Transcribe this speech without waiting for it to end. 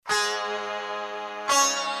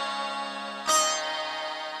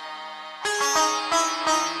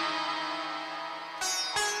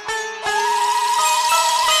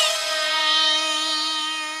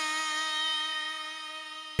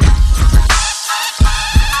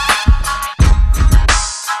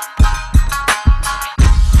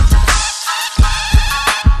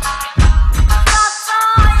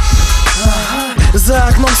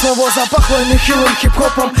пахло нехилым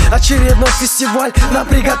хип-хопом. Очередной фестиваль нам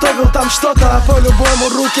приготовил там что-то. По-любому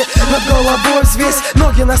руки над головой взвесь.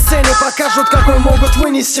 Ноги на сцене покажут, какой могут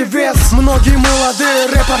вынести вес. Многие молодые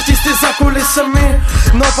рэп-артисты за кулисами,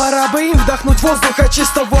 но пора бы им вдохнуть воздуха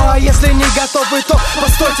чистого. А если не готовы, то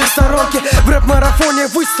постойте в сторонке. В рэп-марафоне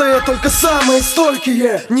выстоят только самые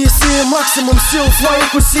стойкие. Неси максимум сил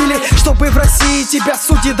своих усилий, чтобы в России тебя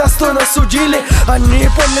судьи достойно судили. Они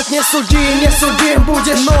помнят: не суди, не судим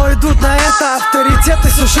будешь. Но идут на это авторитеты,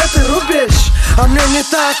 сюжеты, рубеж. А мне не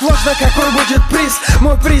так важно, какой будет приз.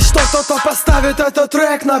 Мой приз, что кто-то поставит этот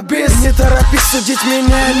трек на бис. Не торопись судить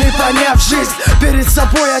меня, не поняв жизнь. Перед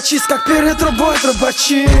собой очист, как перед трубой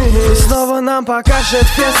трубачи. И снова нам покажет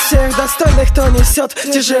фест всех достойных, кто несет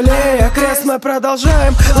тяжелее крест. Мы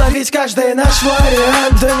продолжаем ловить каждый наш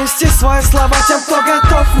вариант, донести свои слова тем, кто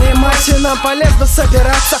готов внимать. И нам полезно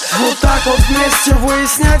собираться вот так вот вместе,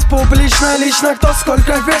 выяснять публично, лично, кто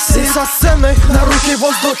сколько весит. И со сцены на руки в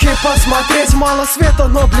воздухе посмотреть. Мало света,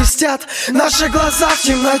 но блестят наши глаза в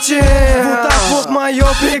темноте. Вот так вот мое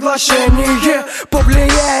приглашение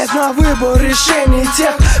повлияет на выбор решений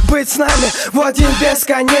тех. Быть с нами в один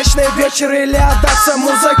бесконечный вечер или отдаться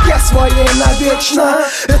музыке своей навечно.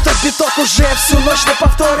 Этот биток уже всю ночь на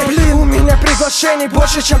повторе. Блин, у меня приглашений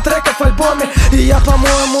больше, чем треков в альбоме. И я,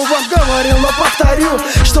 по-моему, вам говорил, но повторю,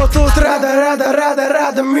 что тут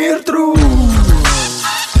RaDoMiR TruE.